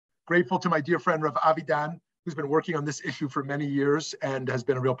Grateful to my dear friend, Rabbi Avidan, who's been working on this issue for many years and has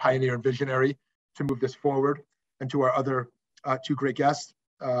been a real pioneer and visionary to move this forward. And to our other two great guests,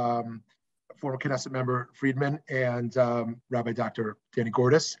 former Knesset member Friedman and Rabbi Dr. Daniel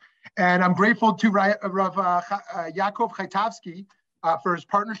Gordis. And I'm grateful to Rav Yaakov Chaitovsky for his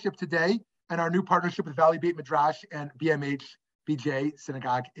partnership today and our new partnership with Valley Beit Midrash and BMH-BJ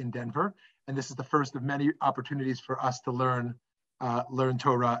Synagogue in Denver. And this is the first of many opportunities for us to learn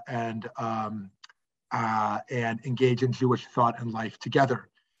Torah and engage in Jewish thought and life together.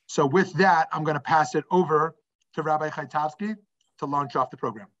 So with that, I'm going to pass it over to Rabbi Chaitovsky to launch off the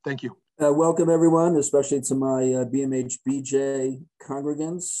program. Thank you. Welcome, everyone, especially to my BMH-BJ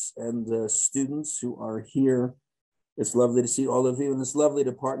congregants and students who are here. It's lovely to see all of you, and it's lovely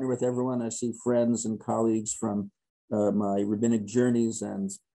to partner with everyone. I see friends and colleagues from my rabbinic journeys, and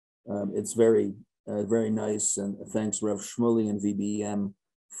it's very, very nice. And thanks, Rav Shmuley and VBM,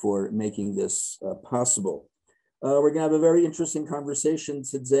 for making this possible. We're going to have a very interesting conversation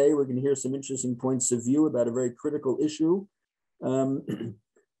today. We're going to hear some interesting points of view about a very critical issue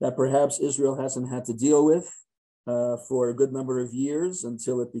that perhaps Israel hasn't had to deal with for a good number of years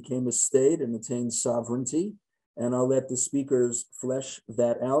until it became a state and attained sovereignty. And I'll let the speakers flesh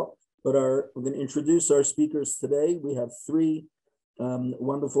that out. But we're going to introduce our speakers today. We have three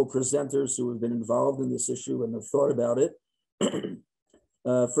wonderful presenters who have been involved in this issue and have thought about it.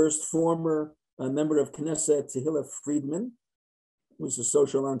 First, former member of Knesset Tehila Friedman, who's a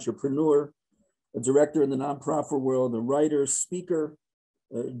social entrepreneur, a director in the nonprofit world, a writer, speaker,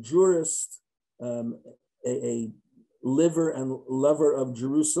 a jurist, a liver and lover of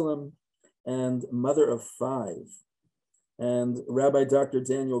Jerusalem, and mother of five. And Rabbi Dr.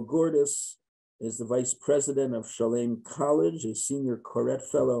 Daniel Gordis is the vice president of Shalem College, a senior Koret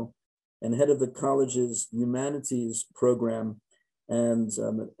fellow, and head of the college's humanities program, and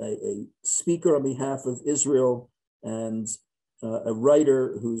a speaker on behalf of Israel, and a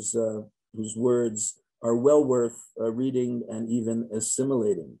writer whose words are well worth reading and even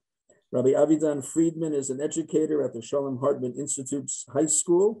assimilating. Rabbi Avidan Freedman is an educator at the Shalom Hartman Institute's high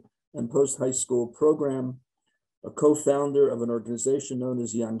school and post-high school program, a co-founder of an organization known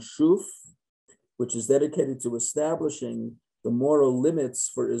as Yanshuf, which is dedicated to establishing the moral limits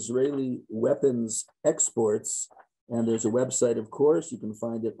for Israeli weapons exports. And there's a website, of course, you can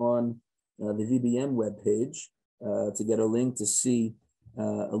find it on the VBM webpage to get a link to see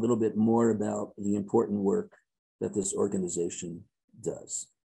a little bit more about the important work that this organization does.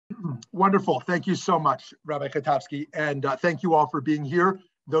 Wonderful. Thank you so much, Rabbi Chaitovsky. And thank you all for being here.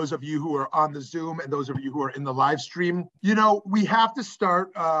 Those of you who are on the Zoom and those of you who are in the live stream. You know, we have to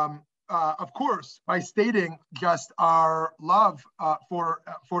start, of course, by stating just our love for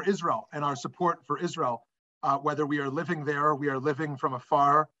Israel and our support for Israel. Whether we are living there, we are living from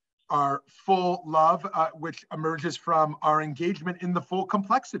afar, our full love, which emerges from our engagement in the full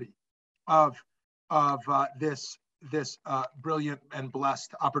complexity of this brilliant and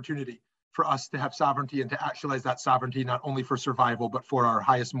blessed opportunity for us to have sovereignty and to actualize that sovereignty, not only for survival, but for our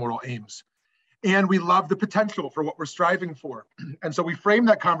highest moral aims. And we love the potential for what we're striving for. And so we frame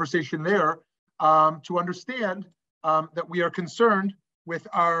that conversation there to understand that we are concerned with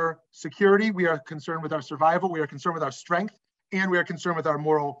our security, we are concerned with our survival, we are concerned with our strength, and we are concerned with our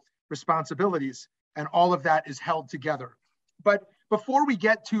moral responsibilities. And all of that is held together. But before we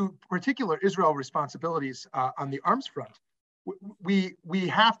get to particular Israel responsibilities on the arms front, we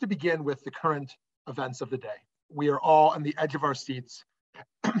have to begin with the current events of the day. We are all on the edge of our seats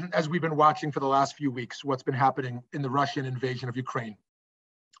as we've been watching for the last few weeks what's been happening in the Russian invasion of Ukraine.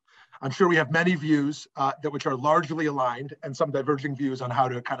 I'm sure we have many views which are largely aligned and some diverging views on how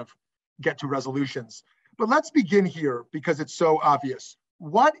to kind of get to resolutions. But let's begin here because it's so obvious.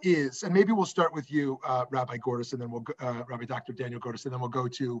 What is, and maybe we'll start with you, Rabbi Gordis, and then we'll Rabbi Dr. Daniel Gordis, and then we'll go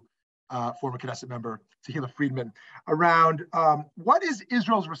to former Knesset member Tehila Friedman, around what is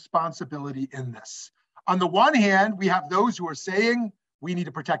Israel's responsibility in this? On the one hand, we have those who are saying we need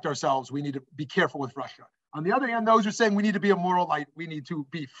to protect ourselves, we need to be careful with Russia. On the other hand, those are saying we need to be a moral light, we need to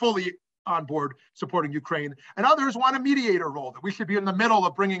be fully on board supporting Ukraine, and others want a mediator role, that we should be in the middle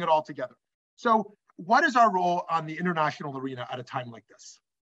of bringing it all together. So what is our role on the international arena at a time like this?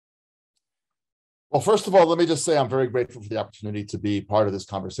 Well, first of all, let me just say I'm very grateful for the opportunity to be part of this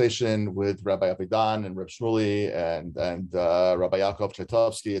conversation with Rabbi Avidan and Rabbi Shmuley and Rabbi Yaakov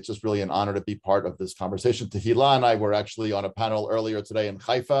Chaitovsky. It's just really an honor to be part of this conversation. Tehila and I were actually on a panel earlier today in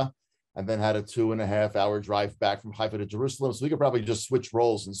Haifa and then had a 2.5-hour drive back from Haifa to Jerusalem. So we could probably just switch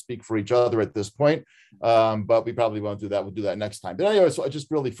roles and speak for each other at this point. But we probably won't do that. We'll do that next time. But anyway, so I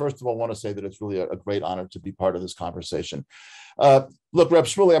just really, first of all, want to say that it's really a great honor to be part of this conversation. Look, Reb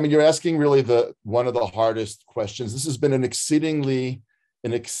Shmuley, I mean, you're asking really one of the hardest questions. This has been an exceedingly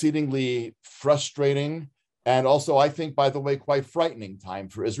frustrating and also, I think, by the way, quite frightening time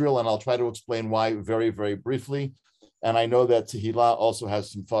for Israel. And I'll try to explain why very, very briefly. And I know that Tehila also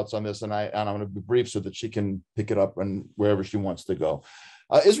has some thoughts on this, and I'm going to be brief so that she can pick it up and wherever she wants to go.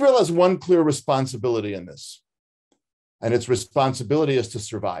 Israel has one clear responsibility in this, and its responsibility is to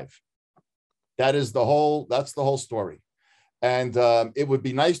survive. That's the whole story. And it would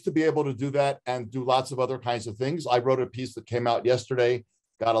be nice to be able to do that and do lots of other kinds of things. I wrote a piece that came out yesterday,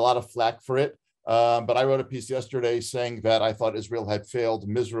 got a lot of flack for it. But I wrote a piece yesterday saying that I thought Israel had failed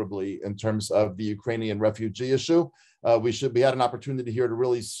miserably in terms of the Ukrainian refugee issue. We had an opportunity here to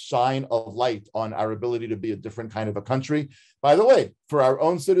really shine a light on our ability to be a different kind of a country. By the way, for our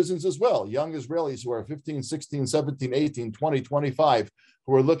own citizens as well, young Israelis who are 15, 16, 17, 18, 20, 25,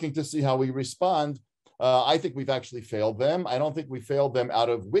 who are looking to see how we respond. I think we've actually failed them. I don't think we failed them out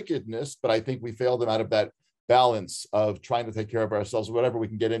of wickedness, but I think we failed them out of that balance of trying to take care of ourselves, whatever. We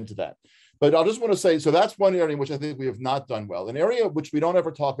can get into that. But I just want to say, so that's one area in which I think we have not done well. An area which we don't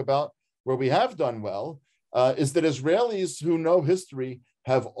ever talk about where we have done well is that Israelis who know history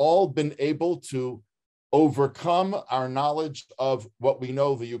have all been able to overcome our knowledge of what we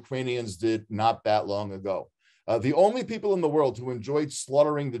know the Ukrainians did not that long ago. The only people in the world who enjoyed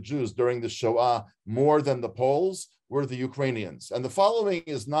slaughtering the Jews during the Shoah more than the Poles were the Ukrainians. And the following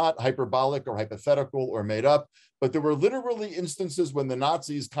is not hyperbolic or hypothetical or made up, but there were literally instances when the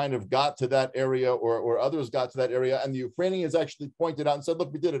Nazis kind of got to that area or others got to that area, and the Ukrainians actually pointed out and said,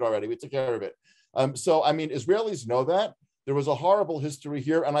 look, we did it already, we took care of it. So, I mean, Israelis know that. There was a horrible history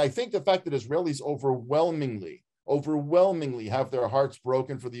here, and I think the fact that Israelis overwhelmingly have their hearts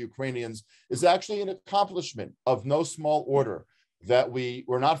broken for the Ukrainians is actually an accomplishment of no small order, that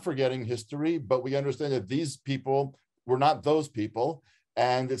we're not forgetting history, but we understand that these people were not those people.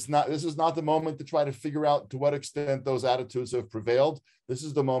 And this is not the moment to try to figure out to what extent those attitudes have prevailed. This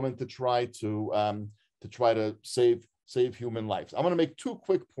is the moment to try to save human lives. I'm going to make two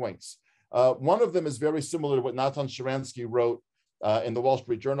quick points. One of them is very similar to what Natan Sharansky wrote in the Wall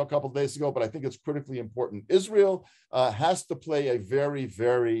Street Journal a couple of days ago, but I think it's critically important. Israel has to play a very,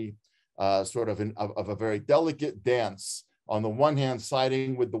 very sort of a very delicate dance. On the one hand,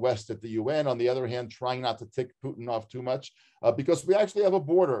 siding with the West at the UN, on the other hand, trying not to tick Putin off too much, because we actually have a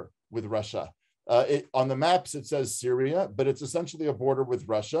border with Russia. On the maps, it says Syria, but it's essentially a border with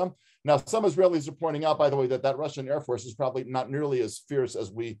Russia. Now, some Israelis are pointing out, by the way, that Russian Air Force is probably not nearly as fierce as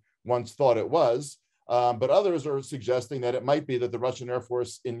we once thought it was. But others are suggesting that it might be that the Russian Air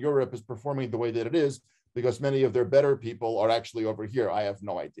Force in Europe is performing the way that it is because many of their better people are actually over here. I have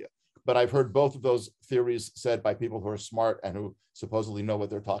no idea. But I've heard both of those theories said by people who are smart and who supposedly know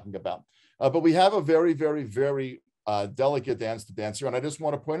what they're talking about. But we have a very, very, very delicate dance to dance here. And I just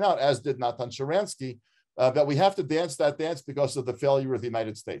want to point out, as did Natan Sharansky, that we have to dance that dance because of the failure of the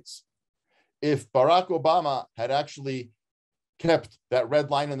United States. If Barack Obama had actually kept that red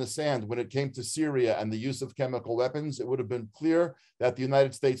line in the sand when it came to Syria and the use of chemical weapons, it would have been clear that the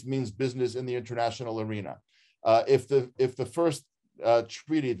United States means business in the international arena. If the first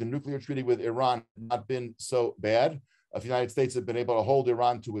treaty, the nuclear treaty with Iran, had not been so bad, if the United States had been able to hold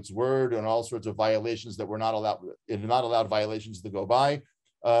Iran to its word and all sorts of violations that were not allowed violations to go by,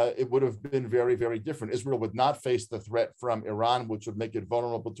 it would have been very, very different. Israel would not face the threat from Iran, which would make it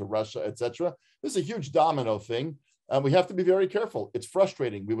vulnerable to Russia, etc. This is a huge domino thing. We have to be very careful. It's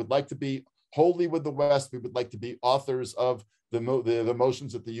frustrating. We would like to be wholly with the West. We would like to be authors of the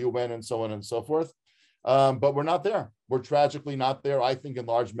motions at the UN and so on and so forth. But we're not there. We're tragically not there, I think, in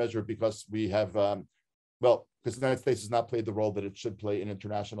large measure because we have, because the United States has not played the role that it should play in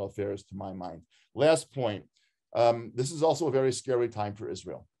international affairs, to my mind. Last point. This is also a very scary time for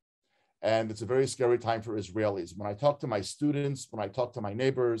Israel. And it's a very scary time for Israelis. When I talk to my students, when I talk to my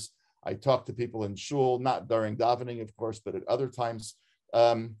neighbors, I talk to people in shul, not during davening, of course, but at other times.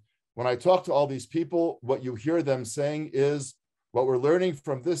 When I talk to all these people, what you hear them saying is, what we're learning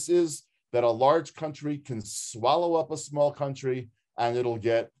from this is that a large country can swallow up a small country and it'll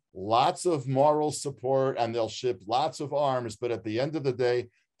get lots of moral support and they'll ship lots of arms. But at the end of the day,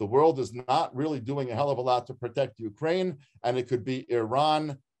 the world is not really doing a hell of a lot to protect Ukraine. And it could be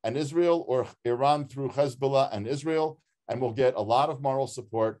Iran and Israel, or Iran through Hezbollah and Israel. And we'll get a lot of moral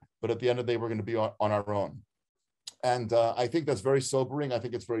support. But at the end of the day, we're going to be on our own. And I think that's very sobering. I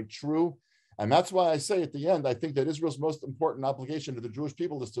think it's very true. And that's why I say at the end, I think that Israel's most important obligation to the Jewish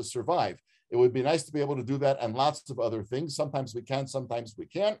people is to survive. It would be nice to be able to do that and lots of other things. Sometimes we can, sometimes we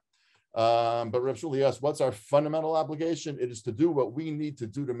can't. But Reb Shuli asked, what's our fundamental obligation? It is to do what we need to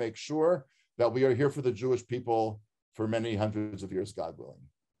do to make sure that we are here for the Jewish people for many hundreds of years, God willing.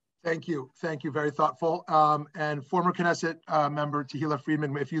 Thank you. Thank you. Very thoughtful. And former Knesset member Tehila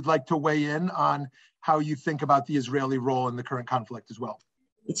Friedman, if you'd like to weigh in on how you think about the Israeli role in the current conflict as well.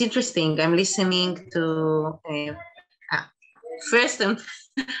 It's interesting. I'm listening to, first,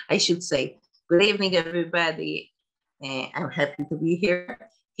 I should say, good evening, everybody. I'm happy to be here.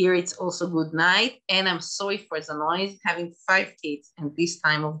 Here it's also good night. And I'm sorry for the noise. Having 5 kids and this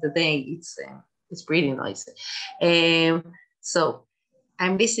time of the day, it's pretty noisy. So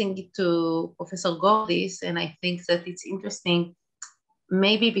I'm listening to Professor Gordis, and I think that it's interesting,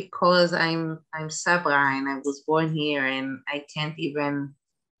 maybe because I'm Sabra and I was born here and I can't even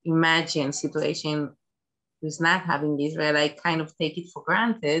imagine situation with not having Israel. I kind of take it for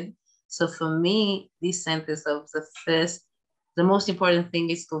granted. So for me, this sentence of the most important thing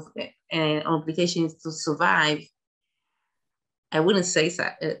is obligation is to survive. I wouldn't say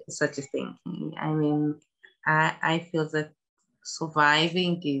such a thing. I mean, I feel that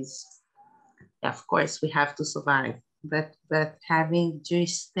surviving is, of course, we have to survive, but having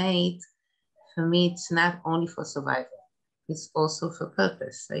Jewish state, for me, it's not only for survival, it's also for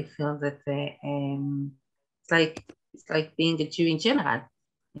purpose. I feel that it's like being a Jew in general.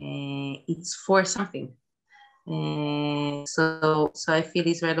 It's for something. So I feel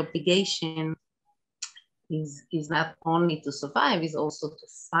Israel's obligation is not only to survive, is also to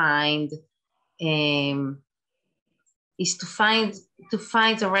find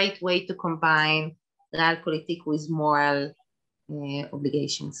the right way to combine realpolitik with moral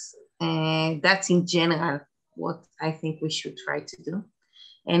obligations. And that's in general what I think we should try to do.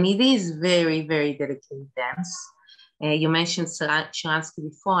 And it is very, very dedicated dance. You mentioned Sharansky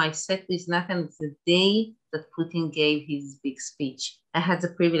before. I sat with Nathan the day that Putin gave his big speech. I had the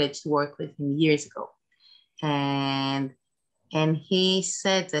privilege to work with him years ago. And he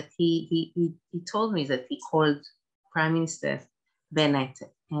said that he told me that he called Prime Minister Bennett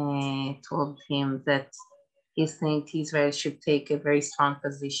and told him that he thinks Israel should take a very strong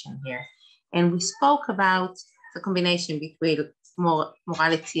position here. And we spoke about the combination between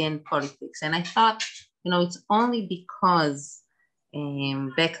morality and politics. And I thought, it's only because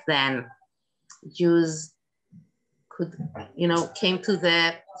back then Jews could, came to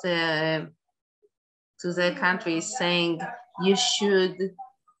the country saying you should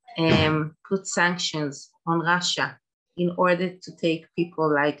put sanctions on Russia in order to take people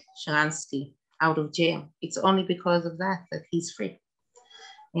like Sharansky out of jail. It's only because of that he's free.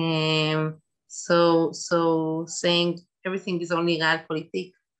 So saying everything is only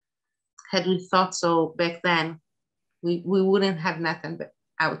realpolitik, had we thought so back then, we wouldn't have nothing but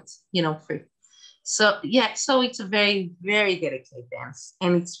out, free. So it's a very, very dedicated dance,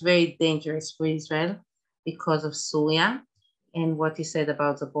 and it's very dangerous for Israel because of Syria and what he said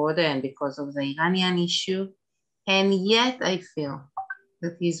about the border, and because of the Iranian issue. And yet I feel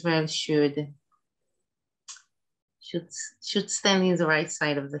that Israel should stand in the right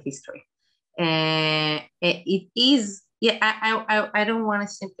side of the history. It is, I don't want to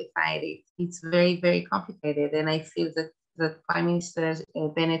simplify it. It's very, very complicated. And I feel that Prime Minister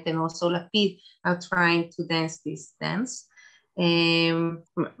Bennett and also Lapid are trying to dance this dance.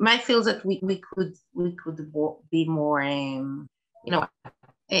 I feel that we could be more,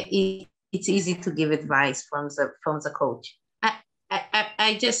 it's easy to give advice from the coach.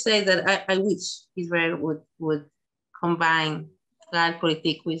 I just say that I wish Israel would combine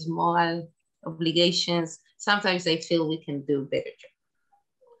realpolitik with moral obligations. Sometimes I feel we can do better job.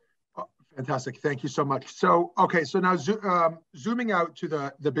 Oh, fantastic. Thank you so much. So now zooming out to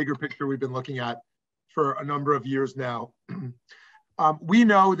the bigger picture we've been looking at for a number of years now. We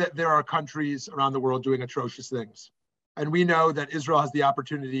know that there are countries around the world doing atrocious things. And we know that Israel has the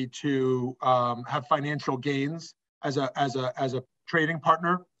opportunity to have financial gains as a trading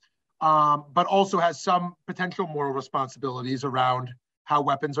partner, but also has some potential moral responsibilities around how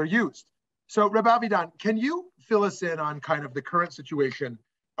weapons are used. So Rabbi Avidan, can you fill us in on kind of the current situation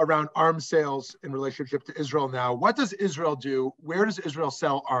around arms sales in relationship to Israel now? What does Israel do? Where does Israel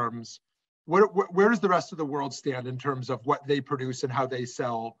sell arms? Where does the rest of the world stand in terms of what they produce and how they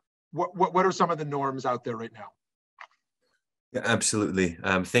sell? What are some of the norms out there right now? Yeah, absolutely.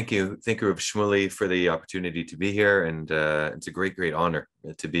 Thank you, Rav Shmuley, for the opportunity to be here, and it's a great honor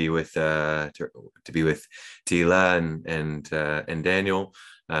to be with Tehila and Daniel,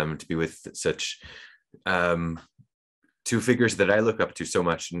 to be with such two figures that I look up to so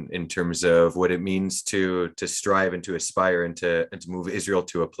much in terms of what it means to strive and to aspire and to move Israel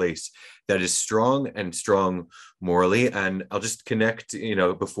to a place that is strong and strong morally. And I'll just connect,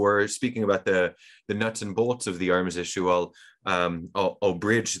 before speaking about the nuts and bolts of the arms issue, I'll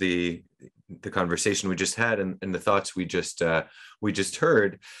bridge the conversation we just had and the thoughts we just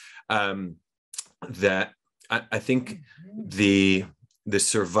heard. That I think the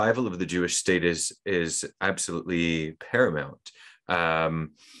survival of the Jewish state is absolutely paramount.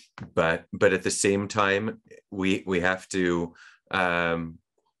 But at the same time, we have to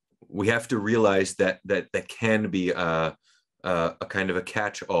realize that can be a kind of a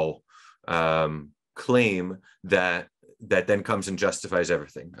catch-all claim that then comes and justifies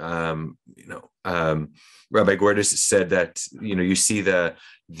everything. Rabbi Gordis said that you see the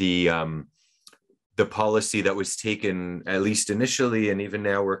policy that was taken, at least initially, and even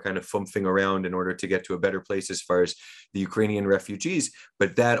now we're kind of fumphing around in order to get to a better place as far as the Ukrainian refugees,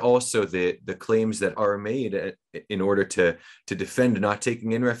 but that also the claims that are made in order to defend not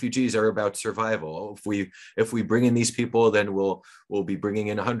taking in refugees are about survival. If we bring in these people, then we'll be bringing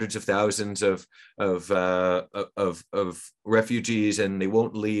in hundreds of thousands of refugees, and they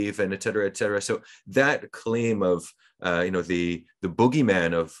won't leave, and et cetera, et cetera. So that claim of the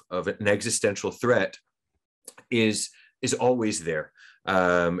boogeyman of an existential threat is always there.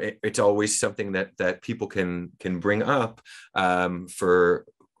 It's always something that people can bring up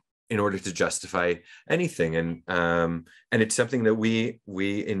in order to justify anything, and it's something that we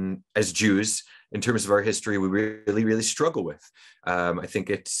as Jews, in terms of our history, we really struggle with. I think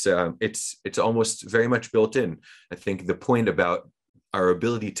it's almost very much built in. I think the point about our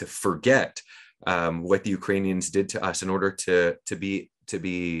ability to forget what the Ukrainians did to us in order to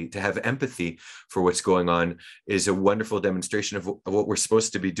have empathy for what's going on is a wonderful demonstration of what we're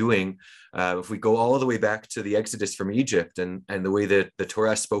supposed to be doing. If we go all the way back to the Exodus from Egypt and the way that the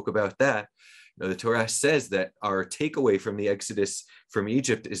Torah spoke about that, the Torah says that our takeaway from the Exodus from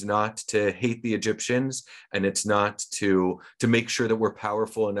Egypt is not to hate the Egyptians, and it's not to make sure that we're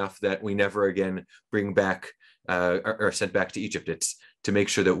powerful enough that we never again bring back or are sent back to Egypt. It's to make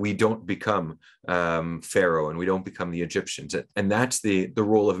sure that we don't become Pharaoh and we don't become the Egyptians. And that's the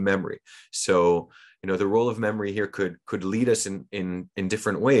role of memory. So, the role of memory here could lead us in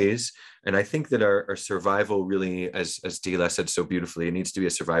different ways. And I think that our survival really, as Tehila said so beautifully, it needs to be a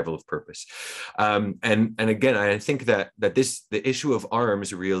survival of purpose. And again, I think that the issue of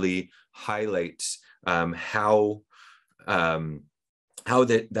arms really highlights how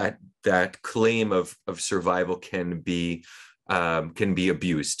that claim of survival can be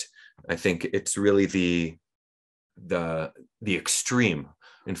abused. I think it's really the extreme,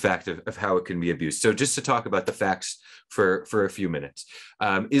 in fact, of how it can be abused. So just to talk about the facts for a few minutes.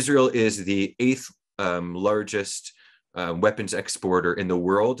 Israel is the 8th largest weapons exporter in the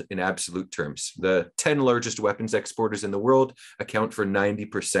world in absolute terms. The 10 largest weapons exporters in the world account for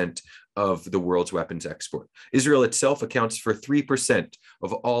 90% of the world's weapons export. Israel itself accounts for 3%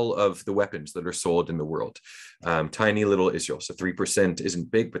 of all of the weapons that are sold in the world. Tiny little Israel. So 3%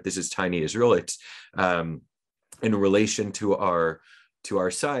 isn't big, but this is tiny Israel. It's in relation to our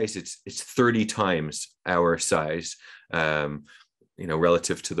size, it's 30 times our size,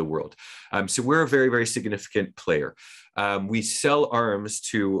 relative to the world. So we're a very, very significant player. We sell arms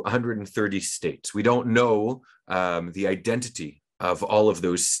to 130 states. We don't know the identity of all of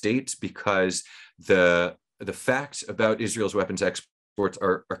those states because the facts about Israel's weapons exports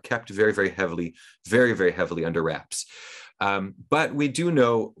are kept very, very heavily under wraps. But we do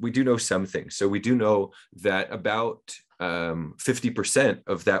know some things. So we do know that about 50%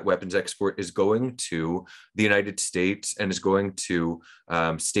 of that weapons export is going to the United States and is going to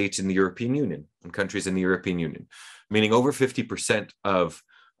states in the European Union and countries in the European Union, meaning over 50% of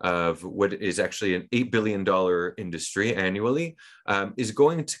what is actually an $8 billion industry annually is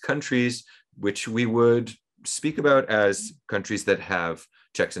going to countries which we would speak about as countries that have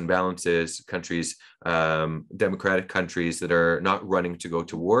checks and balances, countries, democratic countries that are not running to go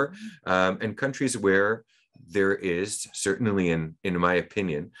to war, and countries where there is, certainly in my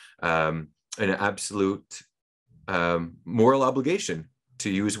opinion, an absolute moral obligation to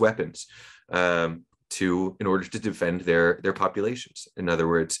use weapons in order to defend their populations. In other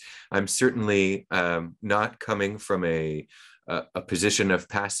words, I'm certainly not coming from a position of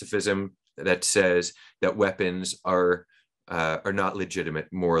pacifism that says that weapons are not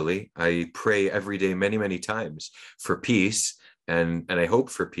legitimate morally. I pray every day, many times, for peace, and I hope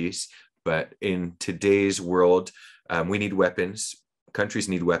for peace. But in today's world, we need weapons. Countries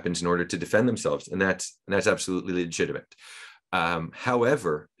need weapons in order to defend themselves, and that's absolutely legitimate.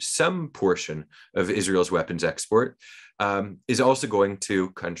 However, some portion of Israel's weapons export is also going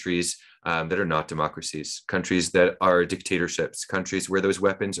to countries that are not democracies, countries that are dictatorships, countries where those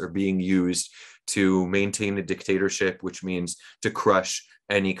weapons are being used to maintain a dictatorship, which means to crush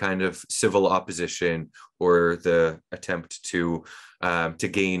any kind of civil opposition or the attempt to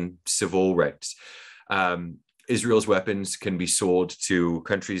gain civil rights. Israel's weapons can be sold to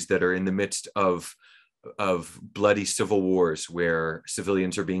countries that are in the midst of bloody civil wars where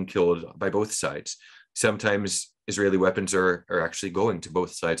civilians are being killed by both sides. Sometimes Israeli weapons are actually going to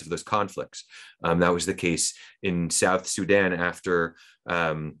both sides of those conflicts. That was the case in South Sudan after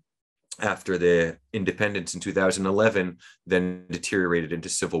the independence in 2011, then deteriorated into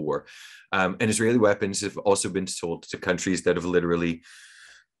civil war. And Israeli weapons have also been sold to countries that have literally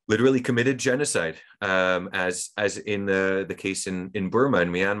committed genocide, as in the case in Burma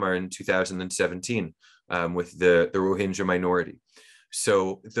and Myanmar in 2017 with the Rohingya minority.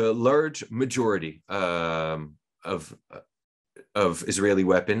 So the large majority of Israeli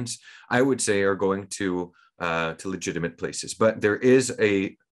weapons, I would say, are going to legitimate places, but there is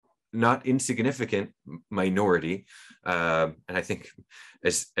a not insignificant minority, and I think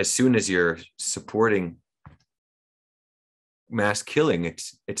as soon as you're supporting mass killing,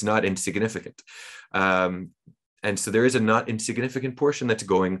 it's not insignificant, and so there is a not insignificant portion that's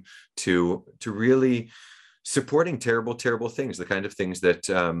going to really supporting terrible things, the kind of things that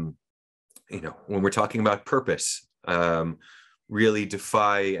when we're talking about purpose, really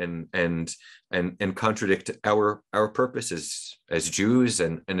defy and contradict our purpose as Jews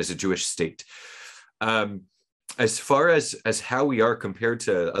and as a Jewish state. As far as how we are compared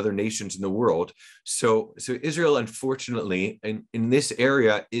to other nations in the world, so Israel, unfortunately, in this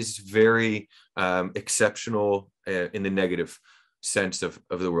area is very exceptional in the negative sense of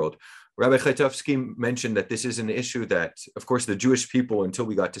the world. Rabbi Chaitovsky mentioned that this is an issue that, of course, the Jewish people, until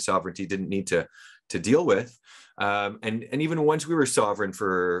we got to sovereignty, didn't need to deal with. And even once we were sovereign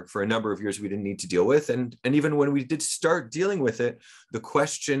for a number of years, we didn't need to deal with. And even when we did start dealing with it, the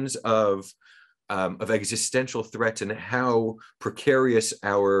questions of existential threats and how precarious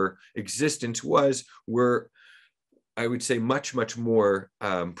our existence were, I would say, much more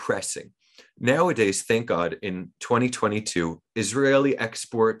pressing. Nowadays, thank God, in 2022, Israeli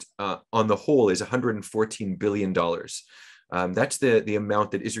export on the whole is $114 billion. That's the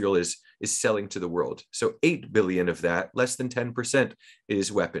amount that Israel is selling to the world. So 8 billion of that, less than 10%,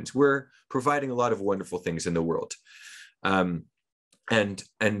 is weapons. We're providing a lot of wonderful things in the world. And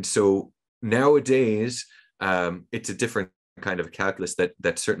so nowadays, it's a different kind of calculus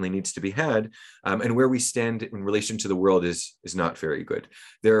that certainly needs to be had, and where we stand in relation to the world is not very good.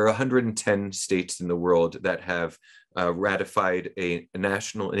 There are 110 states in the world that have ratified an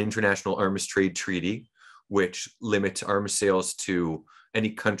international arms trade treaty, which limits arms sales to any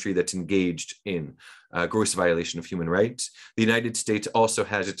country that's engaged in gross violation of human rights. The United States also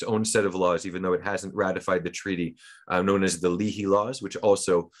has its own set of laws, even though it hasn't ratified the treaty, known as the Leahy laws, which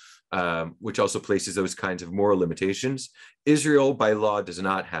also places those kinds of moral limitations. Israel, by law, does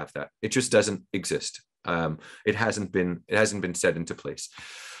not have that. It just doesn't exist. It hasn't been set into place,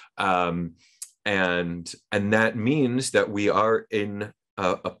 and that means that we are in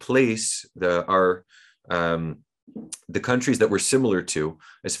a place the countries that we're similar to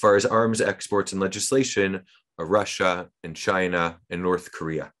as far as arms exports and legislation are Russia and China and North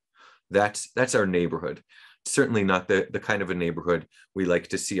Korea. That's our neighborhood. Certainly not the kind of a neighborhood we like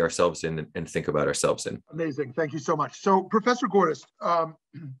to see ourselves in and think about ourselves in. Amazing. Thank you so much. So, Professor Gordis,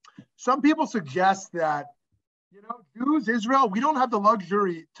 some people suggest that, Jews, Israel, we don't have the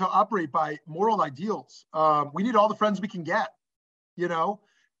luxury to operate by moral ideals. We need all the friends we can get,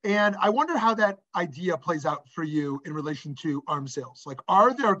 And I wonder how that idea plays out for you in relation to arms sales. Like,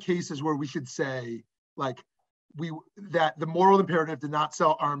 are there cases where we should say, that the moral imperative to not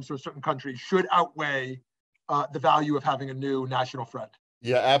sell arms to a certain country should outweigh the value of having a new national friend?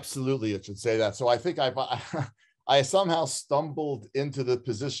 Yeah, absolutely. It should say that. So I think I somehow stumbled into the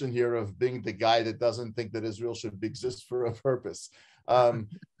position here of being the guy that doesn't think that Israel should exist for a purpose.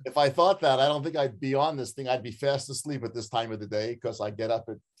 If I thought that, I don't think I'd be on this thing. I'd be fast asleep at this time of the day because I get up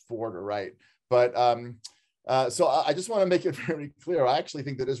at 4 to write. But so I just want to make it very clear. I actually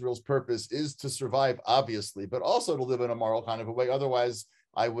think that Israel's purpose is to survive, obviously, but also to live in a moral kind of a way. Otherwise,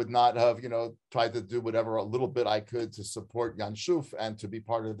 I would not have, tried to do whatever a little bit I could to support Yan Shuf and to be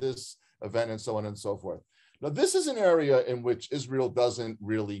part of this event and so on and so forth. Now, this is an area in which Israel doesn't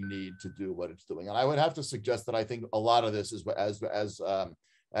really need to do what it's doing. And I would have to suggest that I think a lot of this is, as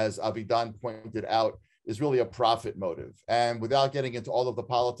Avidan pointed out, is really a profit motive. And without getting into all of the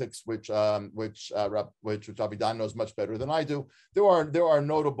politics, which Avidan knows much better than I do, there are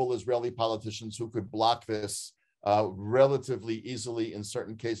notable Israeli politicians who could block this relatively easily in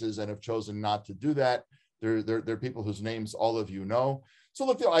certain cases and have chosen not to do that. There are people whose names all of you know. So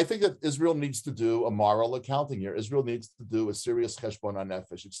look, I think that Israel needs to do a moral accounting here. Israel needs to do a serious cheshbon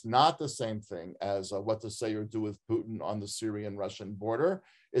hanefesh. It's not the same thing as what to say or do with Putin on the Syrian-Russian border.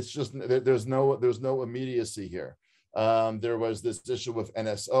 It's just there's no immediacy here. There was this issue with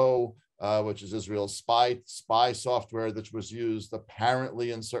NSO, which is Israel's spy software, that was used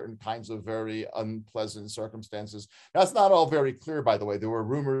apparently in certain kinds of very unpleasant circumstances. That's not all very clear, by the way. There were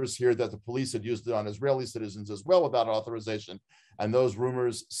rumors here that the police had used it on Israeli citizens as well without authorization. And those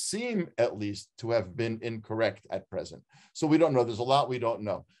rumors seem, at least, to have been incorrect at present. So we don't know. There's a lot we don't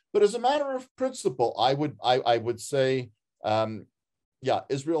know. But as a matter of principle, I would say,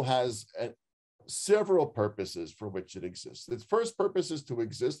 Israel has several purposes for which it exists. Its first purpose is to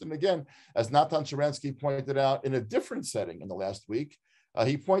exist. And again, as Natan Sharansky pointed out in a different setting in the last week,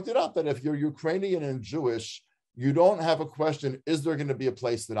 he pointed out that if you're Ukrainian and Jewish, you don't have a question, is there going to be a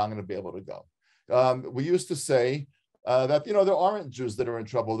place that I'm going to be able to go? We used to say that, there aren't Jews that are in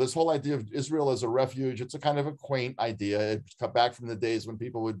trouble. This whole idea of Israel as a refuge, it's a kind of a quaint idea. It's come back from the days when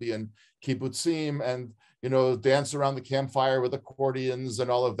people would be in kibbutzim and, dance around the campfire with accordions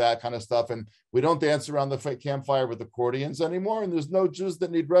and all of that kind of stuff. And we don't dance around the campfire with accordions anymore. And there's no Jews that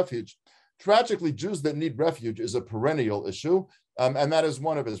need refuge. Tragically, Jews that need refuge is a perennial issue. And that is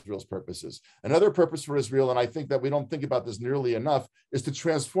one of Israel's purposes. Another purpose for Israel, and I think that we don't think about this nearly enough, is to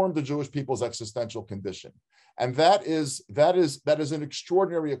transform the Jewish people's existential condition. And that is an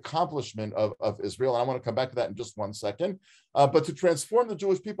extraordinary accomplishment of Israel. And I want to come back to that in just one second. But to transform the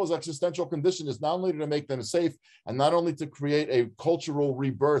Jewish people's existential condition is not only to make them safe and not only to create a cultural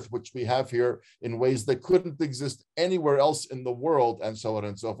rebirth, which we have here in ways that couldn't exist anywhere else in the world, and so on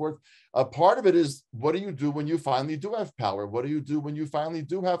and so forth. Part of it is, what do you do when you finally do have power? What do you do when you finally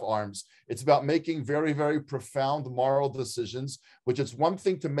do have arms? It's about making very, very profound moral decisions, which it's one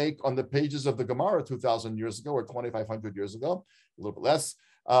thing to make on the pages of the Gemara 2,000 years ago or 2,500 years ago, a little bit less,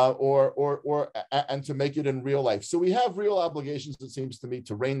 and to make it in real life. So we have real obligations, it seems to me,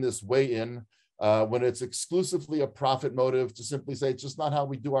 to rein this way in when it's exclusively a profit motive, to simply say it's just not how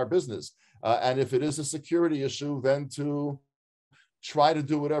we do our business. And if it is a security issue, then to try to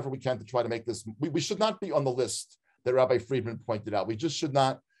do whatever we can to try to make this. We should not be on the list that Rabbi Friedman pointed out. We just should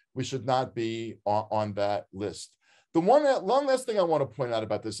not be on that list. The one last thing I want to point out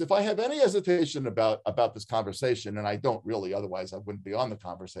about this, if I have any hesitation about this conversation, and I don't really, otherwise I wouldn't be on the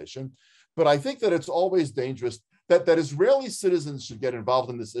conversation, but I think that it's always dangerous that Israeli citizens should get involved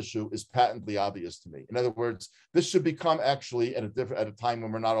in this issue is patently obvious to me. In other words, this should become actually at a time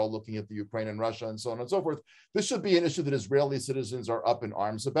when we're not all looking at the Ukraine and Russia and so on and so forth. This should be an issue that Israeli citizens are up in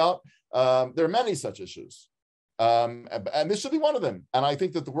arms about. There are many such issues. And this should be one of them. And I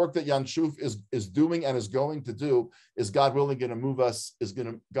think that the work that Jan Shuf is doing and is going to do is, God willing, going to move us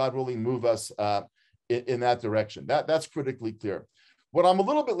in that direction. That's critically clear. What I'm a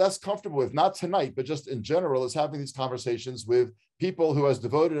little bit less comfortable with, not tonight, but just in general, is having these conversations with people who, as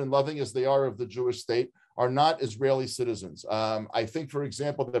devoted and loving as they are of the Jewish state, are not Israeli citizens. I think, for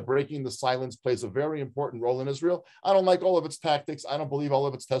example, that breaking the silence plays a very important role in Israel. I don't like all of its tactics. I don't believe all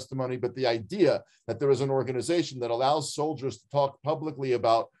of its testimony, but the idea that there is an organization that allows soldiers to talk publicly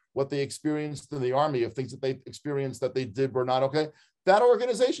about what they experienced in the army, of things that they experienced that they did were not okay, that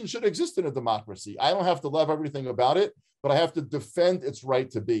organization should exist in a democracy. I don't have to love everything about it, but I have to defend its right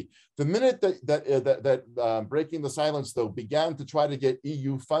to be. The minute that Breaking the Silence, though, began to try to get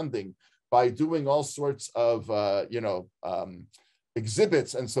EU funding by doing all sorts of,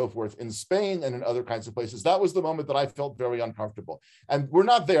 exhibits and so forth in Spain and in other kinds of places, that was the moment that I felt very uncomfortable. And we're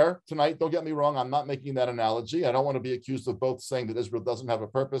not there tonight. Don't get me wrong. I'm not making that analogy. I don't want to be accused of both saying that Israel doesn't have a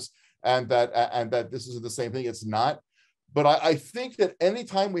purpose and that this is the same thing. It's not. But I think that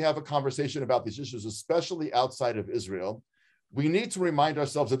anytime we have a conversation about these issues, especially outside of Israel, we need to remind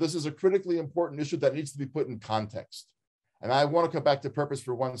ourselves that this is a critically important issue that needs to be put in context. And I want to come back to purpose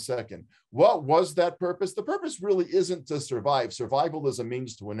for 1 second. What was that purpose? The purpose really isn't to survive. Survival is a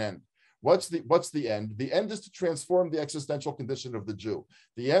means to an end. What's the end? The end is to transform the existential condition of the Jew.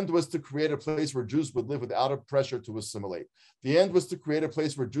 The end was to create a place where Jews would live without a pressure to assimilate. The end was to create a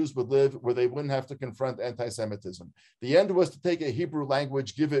place where Jews would live where they wouldn't have to confront anti-Semitism. The end was to take a Hebrew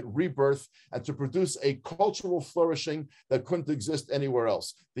language, give it rebirth, and to produce a cultural flourishing that couldn't exist anywhere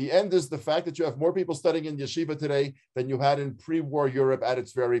else. The end is the fact that you have more people studying in yeshiva today than you had in pre-war Europe at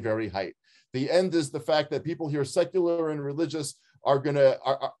its very, very height. The end is the fact that people here, secular and religious, are going to,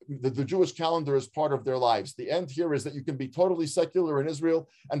 the Jewish calendar is part of their lives. The end here is that you can be totally secular in Israel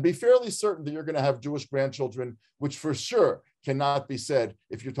and be fairly certain that you're going to have Jewish grandchildren, which for sure cannot be said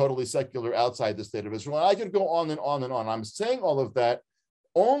if you're totally secular outside the state of Israel. And I can go on and on and on. I'm saying all of that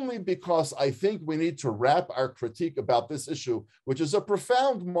only because I think we need to wrap our critique about this issue, which is a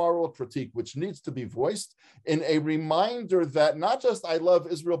profound moral critique, which needs to be voiced in a reminder that not just I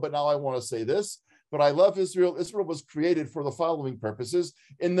love Israel, but now I want to say this, but I love Israel. Israel was created for the following purposes.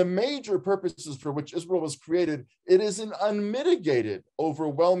 In the major purposes for which Israel was created, it is an unmitigated,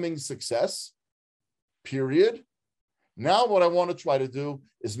 overwhelming success, period. Now what I want to try to do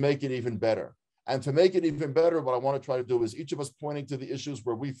is make it even better. And to make it even better, what I want to try to do is each of us pointing to the issues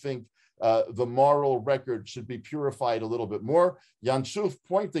where we think the moral record should be purified a little bit more. Jan Shuf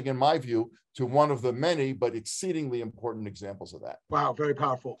pointing, in my view, to one of the many but exceedingly important examples of that. Wow, very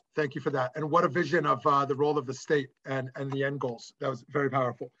powerful. Thank you for that. And what a vision of the role of the state and the end goals. That was very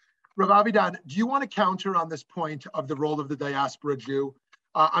powerful. Rabbi Avidan, do you want to counter on this point of the role of the diaspora Jew?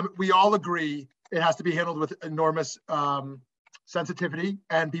 We all agree it has to be handled with enormous sensitivity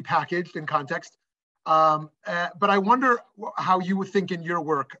and be packaged in context. But I wonder how you would think in your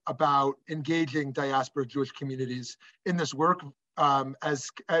work about engaging diaspora Jewish communities in this work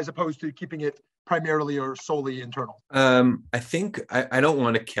as opposed to keeping it primarily or solely internal. I think I don't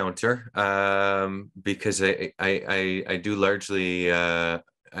want to counter because I do largely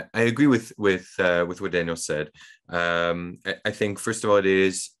I agree with what Daniel said. I think first of all it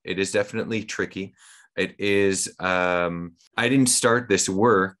is definitely tricky. It is, I didn't start this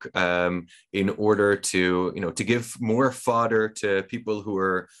work in order to give more fodder to people who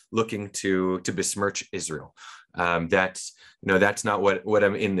are looking to besmirch Israel. That's not what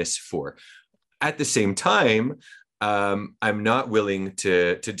I'm in this for. At the same time, I'm not willing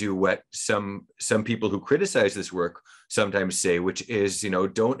to do what some people who criticize this work sometimes say, which is,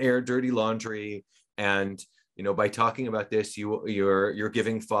 don't air dirty laundry, and by talking about this, you're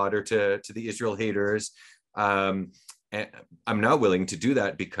giving fodder to the Israel haters. And I'm not willing to do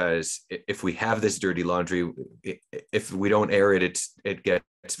that because if we have this dirty laundry, if we don't air it, it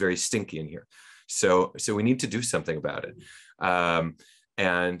gets very stinky in here. So we need to do something about it.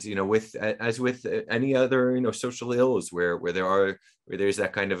 And as with any other social ills where there's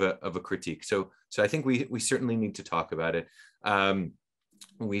that kind of a critique. So I think we certainly need to talk about it.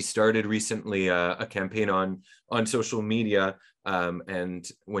 We started recently a campaign on social media, and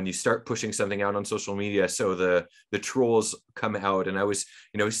when you start pushing something out on social media, so the trolls come out, and I was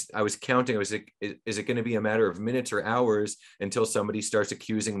counting. I was like, is it going to be a matter of minutes or hours until somebody starts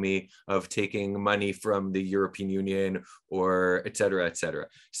accusing me of taking money from the European Union or et cetera, et cetera.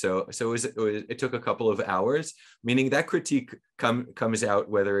 So it took a couple of hours, meaning that critique comes out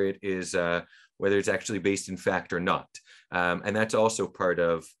whether it's actually based in fact or not. And that's also part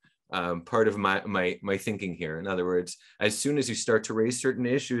of my thinking here. In other words, as soon as you start to raise certain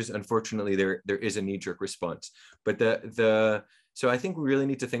issues, unfortunately, there is a knee-jerk response. But so I think we really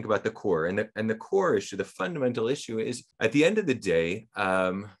need to think about the core, and the core issue, the fundamental issue is at the end of the day,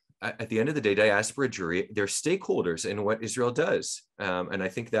 diaspora Jewry, they're stakeholders in what Israel does, and I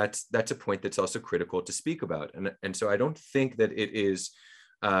think that's a point that's also critical to speak about. And so I don't think that it is.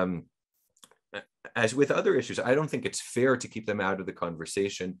 As with other issues, I don't think it's fair to keep them out of the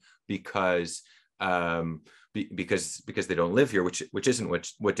conversation because they don't live here, which isn't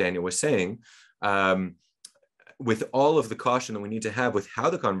what Daniel was saying. With all of the caution that we need to have with how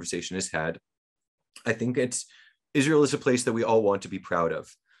the conversation is had, I think Israel is a place that we all want to be proud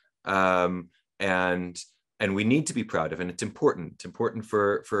of, and we need to be proud of, and it's important. It's important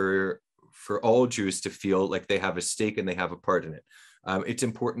for all Jews to feel like they have a stake and they have a part in it. It's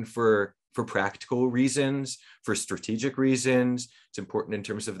important for practical reasons, for strategic reasons. It's important in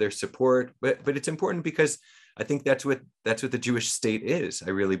terms of their support, but it's important because I think that's what the Jewish state is.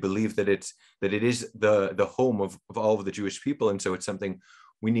 I really believe that it is the home of all of the Jewish people, and so it's something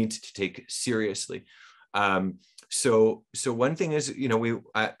we need to take seriously. So one thing is,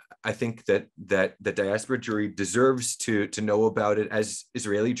 I think that the diaspora Jewry deserves to know about it, as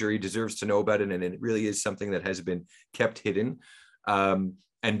Israeli Jewry deserves to know about it, and it really is something that has been kept hidden.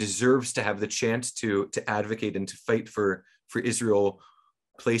 And deserves to have the chance to advocate and to fight for Israel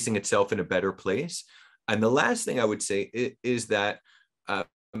placing itself in a better place. And the last thing I would say is that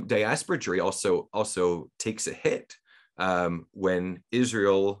diaspora Jewry also takes a hit when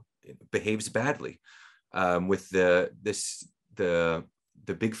Israel behaves badly, with the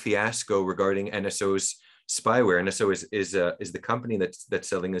big fiasco regarding NSO's spyware. NSO is the company that's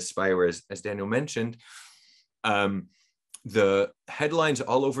selling this spyware, as Daniel mentioned. The headlines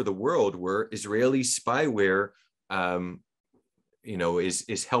all over the world were Israeli spyware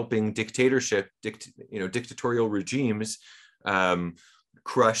is helping dictatorial regimes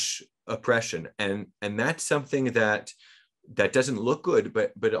crush oppression, and that's something that doesn't look good,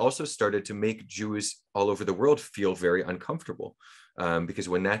 but also started to make Jews all over the world feel very uncomfortable, because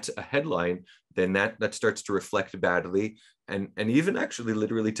when that's a headline, then that starts to reflect badly, and even actually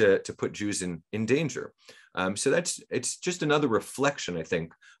literally to put Jews in danger. So it's just another reflection, I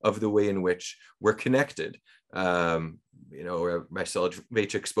think, of the way in which we're connected. Rabbi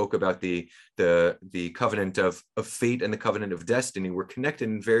Soloveitchik spoke about the covenant of fate and the covenant of destiny. We're connected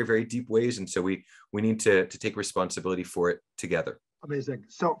in very, very deep ways, and so we need to take responsibility for it together. Amazing.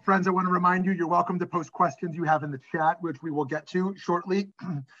 So friends, I want to remind you, you're welcome to post questions you have in the chat, which we will get to shortly.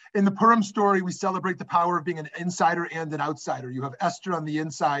 In the Purim story, we celebrate the power of being an insider and an outsider. You have Esther on the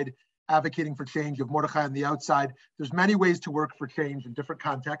inside advocating for change, you have Mordechai on the outside. There's many ways to work for change in different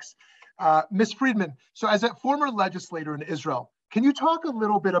contexts. Ms. Friedman, so as a former legislator in Israel, can you talk a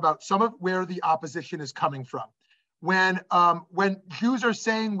little bit about some of where the opposition is coming from? When Jews are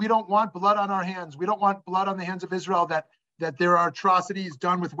saying, we don't want blood on our hands, we don't want blood on the hands of Israel, that there are atrocities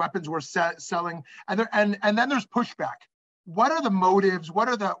done with weapons we're selling, and then there's pushback. What are the motives? What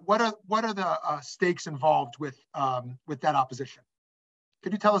are the stakes involved with that opposition?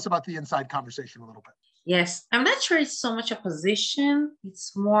 Could you tell us about the inside conversation a little bit? Yes, I'm not sure it's so much a position.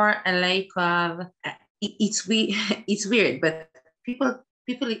 It's more a like of it's weird, but people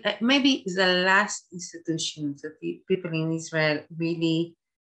maybe the last institutions that people in Israel really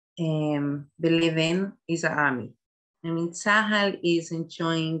believe in is the army. I mean, Tzahal is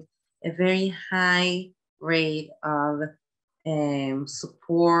enjoying a very high rate of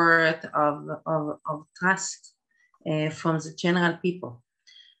support, of trust from the general people.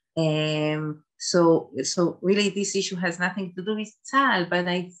 So really this issue has nothing to do with Tzahal, but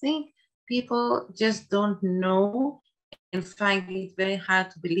I think people just don't know and find it very hard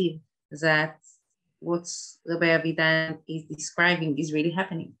to believe that what Rabbi Avidan is describing is really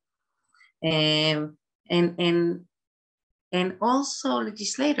happening. And also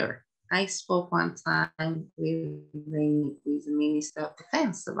legislator. I spoke one time with the Minister of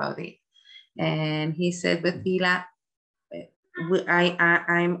Defense about it, and he said, "But Tehila,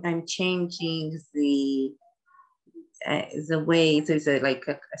 I'm changing the way." There's a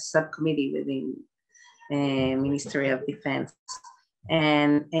subcommittee within Ministry of Defense,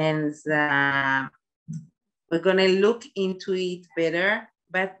 and we're gonna look into it better.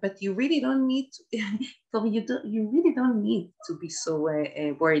 But you really don't need to. You really don't need to be so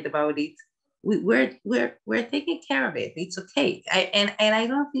worried about it. We're taking care of it. It's okay. And I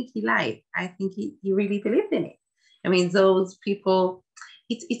don't think he lied. I think he really believed in it. I mean, those people.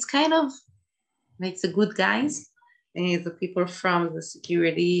 It's kind of like the good guys, and the people from the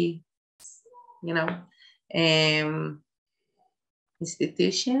security,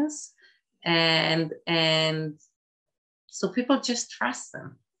 institutions, and so people just trust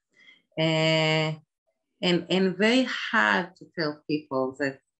them. And very hard to tell people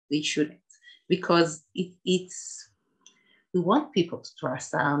that they shouldn't, because we want people to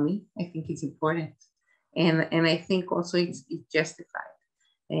trust the army. I think it's important, and I think also it's justified,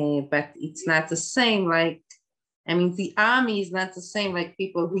 but it's not the same. The army is not the same like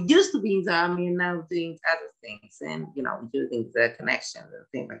people who used to be in the army and now doing other things, and using the connections and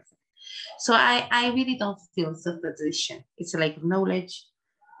things like that. So I really don't feel it's a position. It's like knowledge.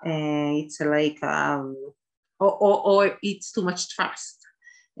 It's like or it's too much trust.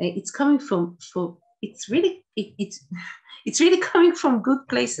 It's coming from it's really coming from good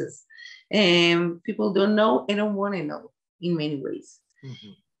places. People don't know and don't want to know in many ways.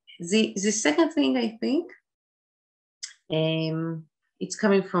 Mm-hmm. The second thing, I think, it's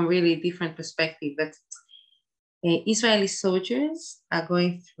coming from really different perspective, but Israeli soldiers are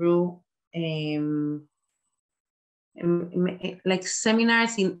going through like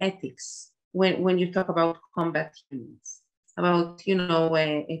seminars in ethics when you talk about combat units, about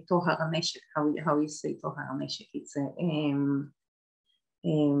Tohar HaNeshek, how you say Tohar HaNeshek. It's a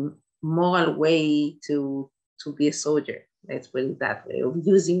moral way to be a soldier. Let's put it that way, of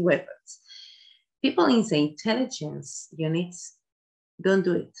using weapons. People in the intelligence units don't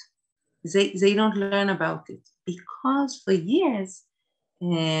do it. They don't learn about it, because for years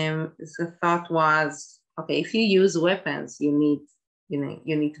the thought was, okay, if you use weapons, you need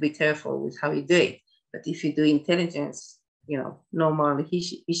to be careful with how you do it. But if you do intelligence, no moral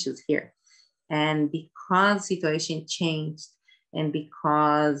issues here. And because situation changed, and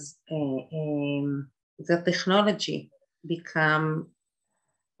because the technology become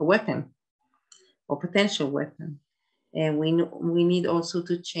a weapon or potential weapon, and we need also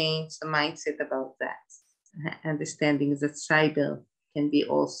to change the mindset about that. understanding that cyber can be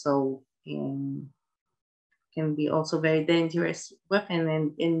also very dangerous weapon,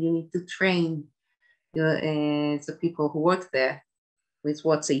 and you need to train the people who work there with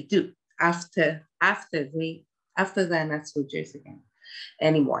what they do after they're not soldiers again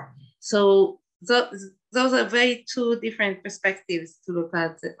anymore. So those are very two different perspectives to look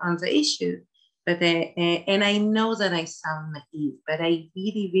at on the issue. But and I know that I sound naive, but I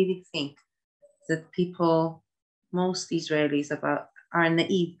really think that most Israelis are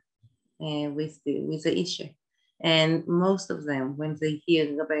naive with the issue. And most of them, when they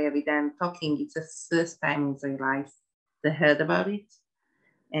hear Rabbi Avidan talking, it's the first time in their life they heard about it,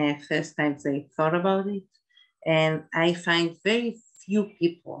 and first time they thought about it. And I find very few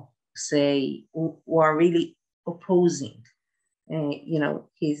people say who are really opposing, the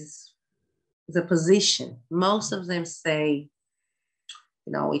position. Most of them say,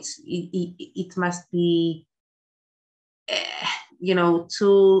 it must be,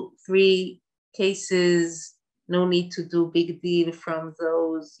 2-3 cases. No need to do big deal from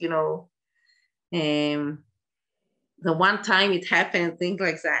those, the one time it happened, things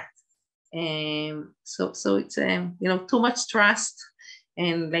like that. So it's, too much trust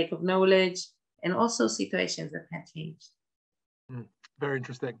and lack of knowledge, and also situations that have changed. Very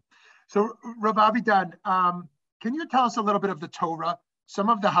interesting. So Rabbi Avidan, can you tell us a little bit of the Torah, some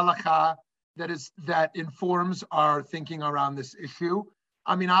of the halakha that informs our thinking around this issue?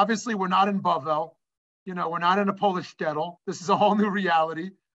 I mean, obviously we're not in Bavel, we're not in a Polish shtetl. This is a whole new reality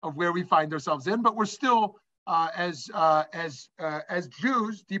of where we find ourselves in, but we're still, as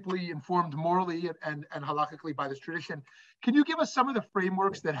Jews, deeply informed morally and halakhically by this tradition. Can you give us some of the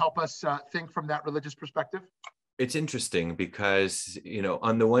frameworks that help us think from that religious perspective? It's interesting because,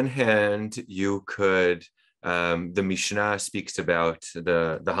 on the one hand, you could, the Mishnah speaks about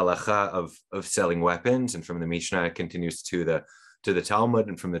the halacha of selling weapons, and from the Mishnah it continues to the Talmud,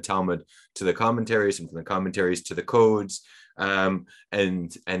 and from the Talmud to the commentaries, and from the commentaries to the codes, and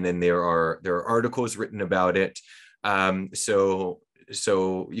then there are articles written about it. So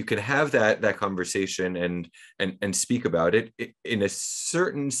you can have that conversation and speak about it. In a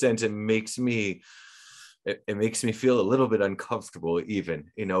certain sense, it makes me feel a little bit uncomfortable,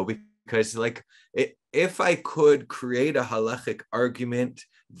 even, because if I could create a halachic argument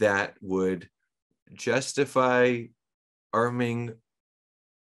that would justify arming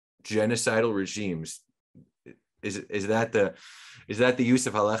genocidal regimes, is that the use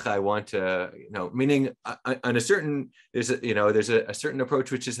of halacha I want to, meaning on a certain, there's a certain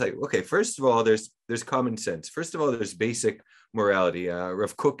approach which is like, okay, first of all, there's common sense. First of all, there's basic morality.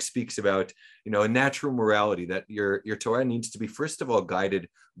 Rav Kook speaks about, a natural morality, that your Torah needs to be, first of all, guided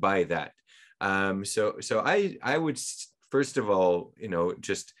by that. So I would, first of all,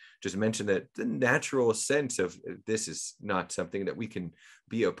 just mention that the natural sense of this is not something that we can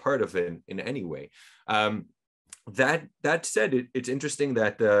be a part of in any way. That said, it's interesting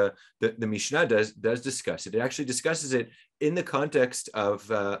that the Mishnah does discuss it. It actually discusses it in the context of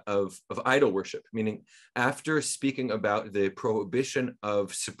idol worship, meaning after speaking about the prohibition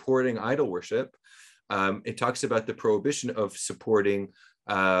of supporting idol worship, it talks about the prohibition of supporting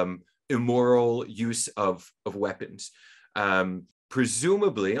immoral use of weapons.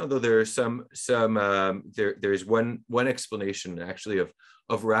 Presumably, although there are there's one explanation actually of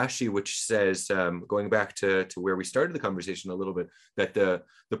Rashi, which says, going back to where we started the conversation a little bit, that the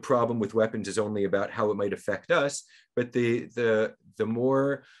problem with weapons is only about how it might affect us, but the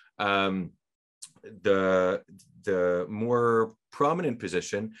more prominent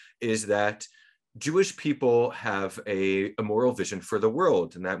position is that Jewish people have a moral vision for the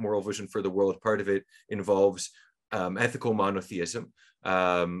world, and that moral vision for the world, part of it involves ethical monotheism,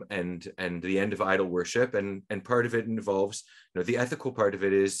 and the end of idol worship, and part of it involves, the ethical part of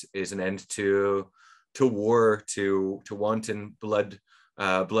it is an end to war, to wanton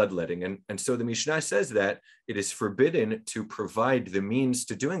bloodletting, and so the Mishnah says that it is forbidden to provide the means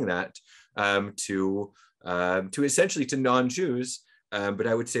to doing that, to essentially to non-Jews, but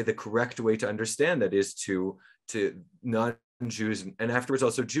I would say the correct way to understand that is to non-Jews, and afterwards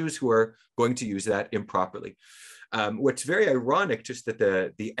also Jews who are going to use that improperly. What's very ironic, just at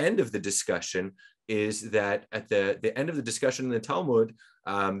the end of the discussion, is that at the end of the discussion in the Talmud,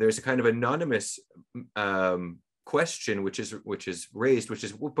 there's a kind of anonymous question which is raised, which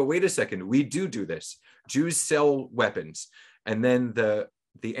is, but wait a second, we do this. Jews sell weapons, and then the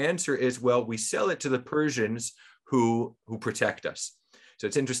answer is, well, we sell it to the Persians who protect us. So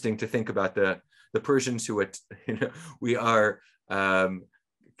it's interesting to think about the Persians who we are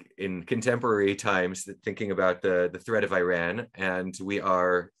in contemporary times thinking about the threat of Iran, and we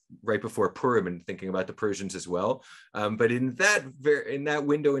are right before Purim and thinking about the Persians as well. But in that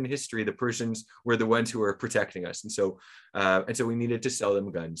window in history, the Persians were the ones who were protecting us, and so we needed to sell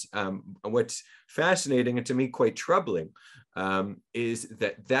them guns. What's fascinating and to me quite troubling is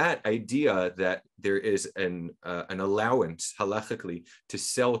that idea that there is an allowance halachically to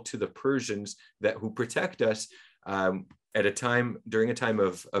sell to the Persians who protect us. During a time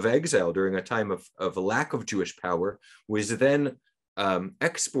of exile, during a time of a lack of Jewish power, was then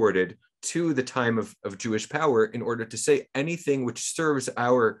exported to the time of Jewish power in order to say anything which serves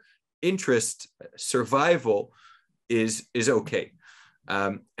our interest, survival, is okay.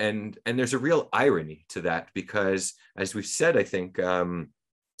 And there's a real irony to that, because as we've said, I think, and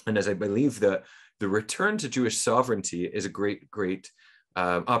as I believe, the return to Jewish sovereignty is a great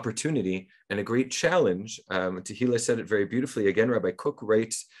opportunity and a great challenge. Tehila said it very beautifully. Again, Rabbi Kook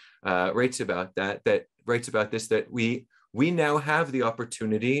writes about that we now have the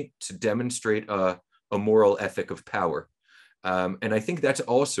opportunity to demonstrate a moral ethic of power. And I think that's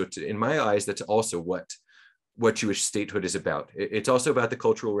also, in my eyes, that's also what Jewish statehood is about. It's also about the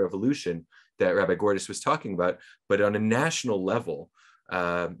cultural revolution that Rabbi Gordis was talking about, but on a national level.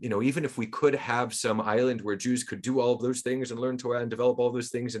 Even if we could have some island where Jews could do all of those things and learn Torah and develop all those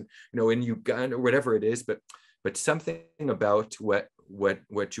things, and in Uganda or whatever it is, but something about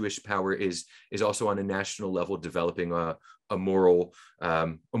what Jewish power is also on a national level developing a moral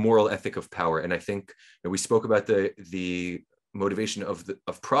ethic of power. And I think we spoke about the motivation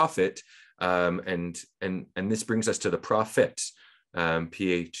of profit, and this brings us to the prophets,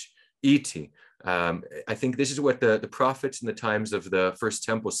 P-H-E-T. I think this is what the prophets in the times of the First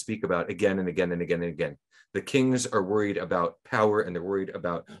Temple speak about again and again and again and again. The kings are worried about power and they're worried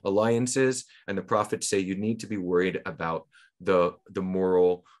about alliances, and the prophets say you need to be worried about the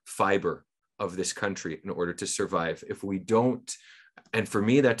moral fiber of this country in order to survive. If we don't, and for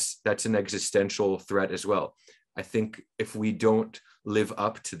me, that's an existential threat as well. I think if we don't live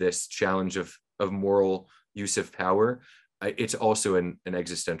up to this challenge of moral use of power, it's also an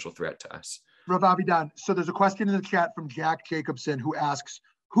existential threat to us. Rabbi Avidan, so there's a question in the chat from Jack Jacobson who asks,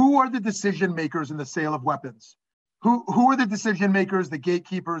 who are the decision makers in the sale of weapons? Who are the decision makers, the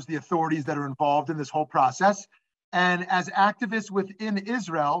gatekeepers, the authorities that are involved in this whole process? And as activists within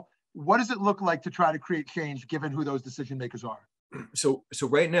Israel, what does it look like to try to create change given who those decision makers are? So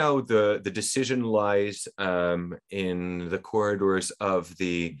right now, the decision lies in the corridors of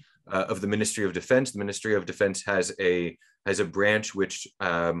the Ministry of Defense. The Ministry of Defense has a branch which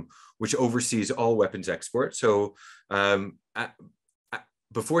oversees all weapons export. So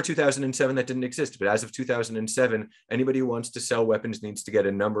before 2007, that didn't exist, but as of 2007, anybody who wants to sell weapons needs to get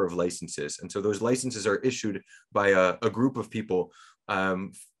a number of licenses, and so those licenses are issued by a group of people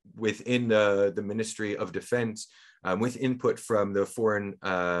within the Ministry of Defense, with input from the foreign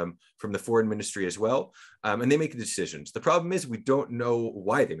ministry as well, and they make the decisions. The problem is we don't know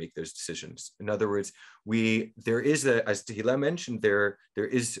why they make those decisions. In other words, there is as Tehila mentioned, there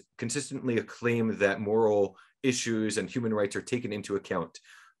is consistently a claim that moral issues and human rights are taken into account,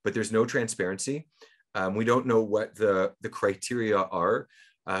 but there's no transparency. We don't know what the criteria are.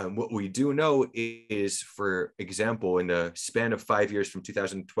 What we do know is, for example, in the span of 5 years from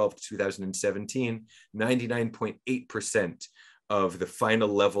 2012 to 2017, 99.8% of the final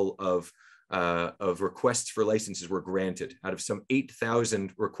level of requests for licenses were granted. Out of some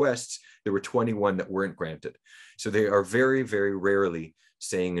 8,000 requests, there were 21 that weren't granted. So they are very, very rarely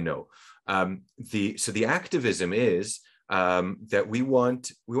saying no. The activism is that we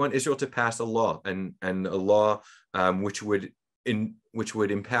want Israel to pass a law, and a law which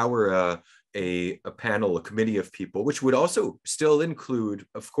would empower a panel, a committee of people, which would also still include,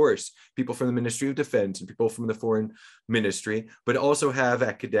 of course, people from the Ministry of Defense and people from the Foreign Ministry, but also have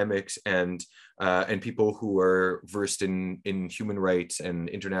academics and people who are versed in human rights and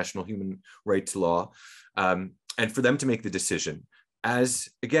international human rights law, and for them to make the decision, as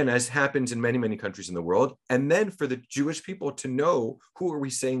happens in many, many countries in the world, and then for the Jewish people to know who are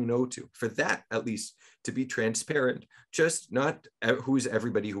we saying no to, for that at least to be transparent, just not who's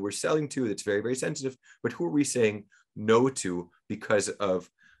everybody who we're selling to, that's very, very sensitive, but who are we saying no to because of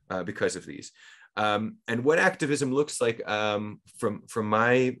these. And what activism looks like, from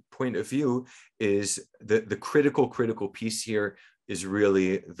my point of view, is the critical piece here is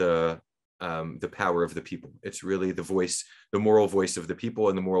really the power of the people. It's really the voice, the moral voice of the people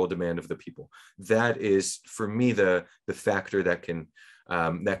and the moral demand of the people. That is, for me, the factor that can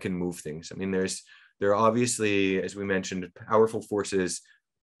move things. I mean, there are obviously, as we mentioned, powerful forces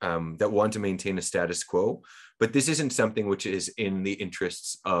that want to maintain a status quo, but this isn't something which is in the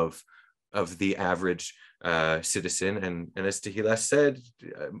interests of the average citizen. And as Tehila said,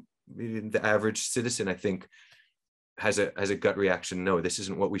 the average citizen, I think, has a gut reaction. No, this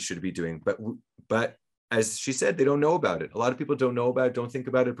isn't what we should be doing. But as she said, they don't know about it. A lot of people don't know about it, don't think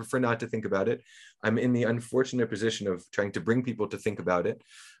about it, prefer not to think about it. I'm in the unfortunate position of trying to bring people to think about it,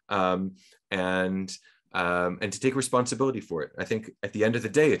 and to take responsibility for it. I think at the end of the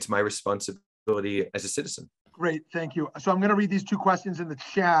day, it's my responsibility as a citizen. Great, thank you. So I'm going to read these two questions in the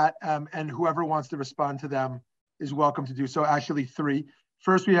chat, and whoever wants to respond to them is welcome to do so. Actually, three.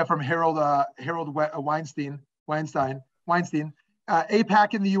 First, we have from Harold Weinstein.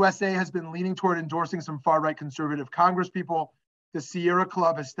 AIPAC in the USA has been leaning toward endorsing some far-right conservative congresspeople. The Sierra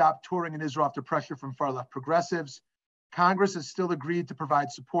Club has stopped touring in Israel after pressure from far-left progressives. Congress has still agreed to provide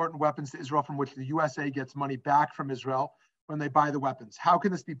support and weapons to Israel, from which the USA gets money back from Israel when they buy the weapons. How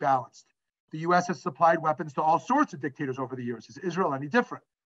can this be balanced? The US has supplied weapons to all sorts of dictators over the years. Is Israel any different?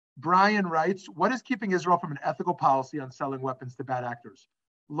 Brian writes, what is keeping Israel from an ethical policy on selling weapons to bad actors?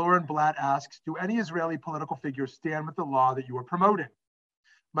 Lauren Blatt asks, do any Israeli political figures stand with the law that you are promoting?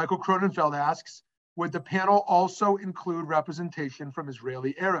 Michael Cronenfeld asks, would the panel also include representation from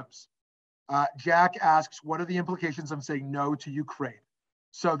Israeli Arabs? Jack asks, what are the implications of saying no to Ukraine?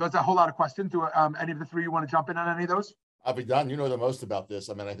 So that's a whole lot of questions. Do any of the three you want to jump in on any of those? Avidan, you know the most about this.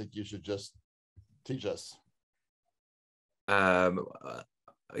 I mean, I think you should just teach us.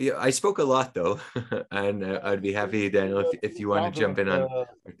 Yeah, I spoke a lot though, and I'd be happy, Daniel, if you want to jump in on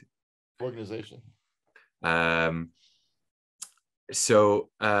organization. So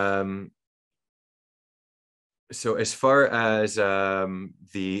as far as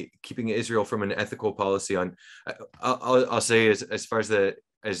the keeping Israel from an ethical policy on, I'll say as far as the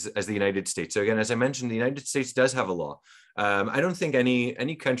United States. So again, as I mentioned, the United States does have a law. I don't think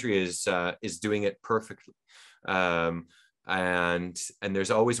any country is doing it perfectly. And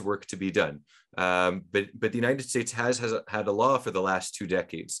there's always work to be done. But the United States has had a law for the last 2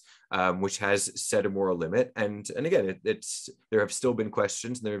 decades, which has set a moral limit. And again, there have still been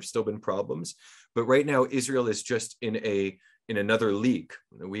questions and there have still been problems. But right now, Israel is just in another league.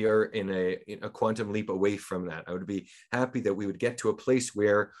 We are in a quantum leap away from that. I would be happy that we would get to a place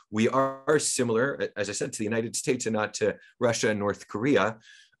where we are similar, as I said, to the United States and not to Russia and North Korea.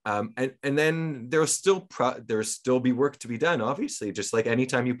 And then there'll still be work to be done. Obviously, just like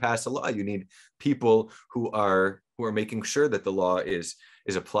anytime you pass a law, you need people who are making sure that the law is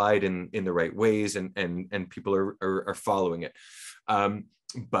applied in the right ways and people are following it.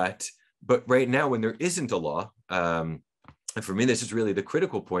 But right now, when there isn't a law, and for me, this is really the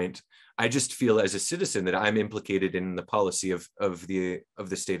critical point. I just feel as a citizen that I'm implicated in the policy of the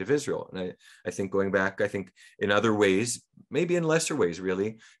state of Israel. And I think going back, I think in other ways, maybe in lesser ways,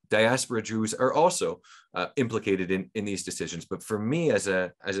 really, diaspora Jews are also implicated in these decisions. But for me, as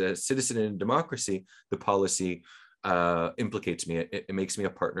a citizen in a democracy, the policy implicates me. It makes me a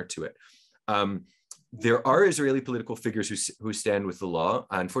partner to it. There are Israeli political figures who stand with the law.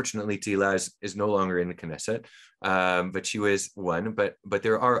 Unfortunately, Tehila is no longer in the Knesset, but she was one. But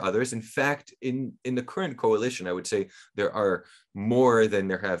there are others. In fact, in the current coalition, I would say there are more than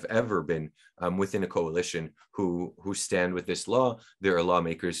there have ever been within a coalition who stand with this law. There are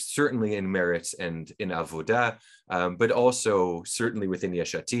lawmakers certainly in Meretz and in Avodah, but also certainly within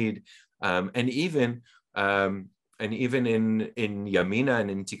Yesh Atid, and even in Yamina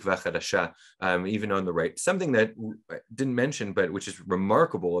and in Tikva Chadasha, even on the right. Something that I didn't mention, but which is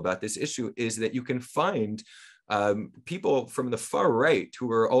remarkable about this issue, is that you can find people from the far right who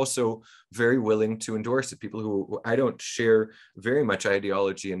are also very willing to endorse it, people who I don't share very much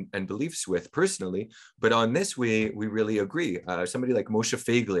ideology and beliefs with personally, but on this we really agree. Somebody like Moshe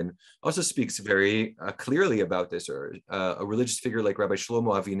Feiglin also speaks very clearly about this, or a religious figure like Rabbi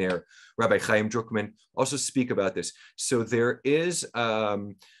Shlomo Aviner, Rabbi Chaim Druckman also speak about this. So there is a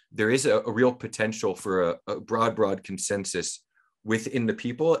real potential for a broad consensus within the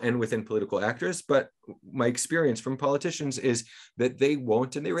people and within political actors. But my experience from politicians is that they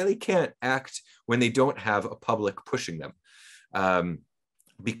won't and they really can't act when they don't have a public pushing them,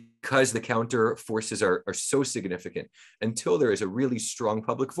 because the counter forces are so significant. Until there is a really strong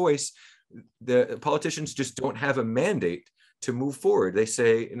public voice, the politicians just don't have a mandate to move forward. They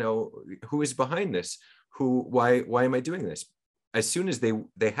say, who is behind this? Why am I doing this? As soon as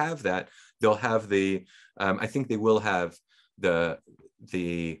they have that, they'll have I think they will have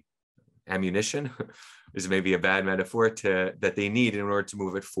the ammunition is maybe a bad metaphor that they need in order to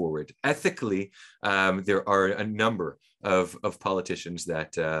move it forward. Ethically, there are a number of politicians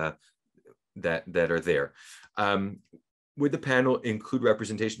that are there. would the panel include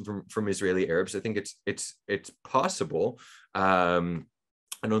representation from Israeli Arabs? I think it's possible.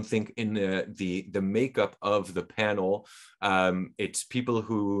 I don't think in the makeup of the panel, it's people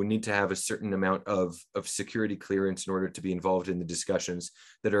who need to have a certain amount of security clearance in order to be involved in the discussions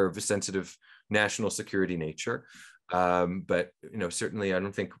that are of a sensitive national security nature. But certainly I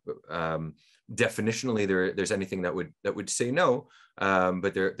don't think definitionally there's anything that would say no,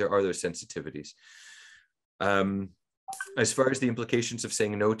 but there are those sensitivities. As far as the implications of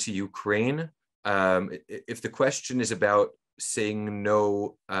saying no to Ukraine, if the question is about saying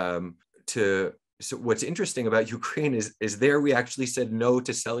no so what's interesting about Ukraine is there we actually said no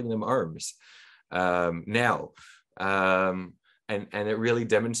to selling them arms now. And it really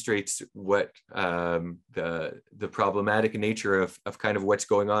demonstrates what the problematic nature of kind of what's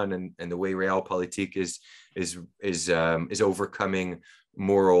going on and the way realpolitik is overcoming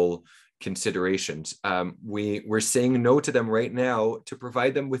moral considerations. We're saying no to them right now to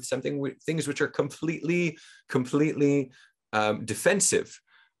provide them with things which are completely defensive,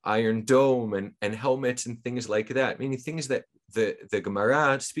 Iron Dome and helmets and things like that. Meaning things that the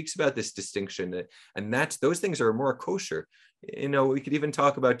Gemara speaks about this distinction, and those things are more kosher. We could even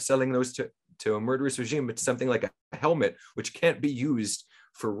talk about selling those to a murderous regime, but something like a helmet, which can't be used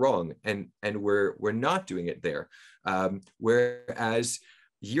for wrong, and we're not doing it there. Whereas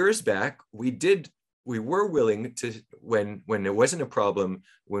years back, we were willing to, when it wasn't a problem,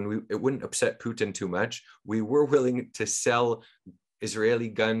 when it wouldn't upset Putin too much, we were willing to sell Israeli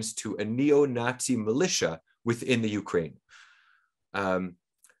guns to a neo-Nazi militia within the Ukraine.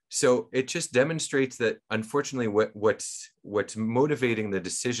 So it just demonstrates that, unfortunately, what's motivating the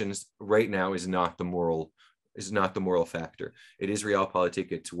decisions right now is not the moral factor. It is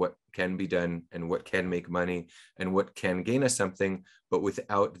realpolitik. It's what can be done and what can make money and what can gain us something, but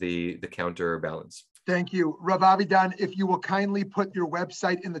without the counterbalance. Thank you. Rabbi Avidan, if you will kindly put your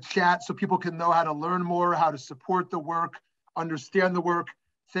website in the chat so people can know how to learn more, how to support the work, understand the work.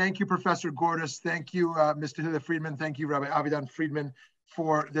 Thank you, Professor Gordis. Thank you, Mr. Tehila Friedman. Thank you, Rabbi Avidan Freedman,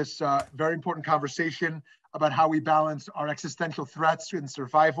 for this very important conversation about how we balance our existential threats and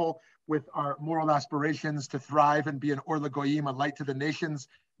survival with our moral aspirations to thrive and be an Or LaGoyim, a light to the nations.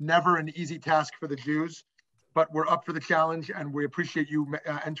 Never an easy task for the Jews, but we're up for the challenge, and we appreciate you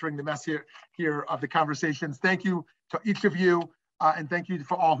entering the mess here of the conversations. Thank you to each of you, and thank you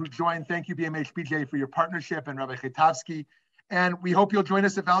for all who joined. Thank you, BMH-BJ, for your partnership, and Rabbi Chetavsky. And we hope you'll join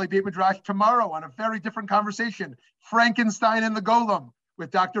us at Valley Beit Midrash tomorrow on a very different conversation, Frankenstein and the Golem,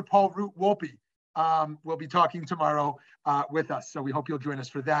 with Dr. Paul Root Wolpe. Will be talking tomorrow with us. So we hope you'll join us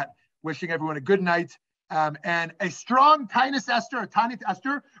for that. Wishing everyone a good night and a strong Tainus Esther, a Tainus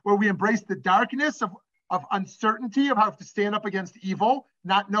Esther, where we embrace the darkness of uncertainty, of how to stand up against evil,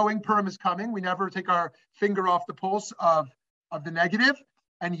 not knowing Purim is coming. We never take our finger off the pulse of the negative,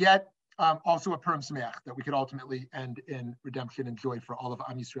 and yet also a Purim Sameach that we could ultimately end in redemption and joy for all of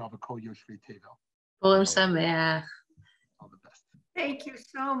Am Yisrael, V'kol Yoshvei Tevel. Purim Sameach. All the best. Thank you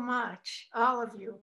so much, all of you.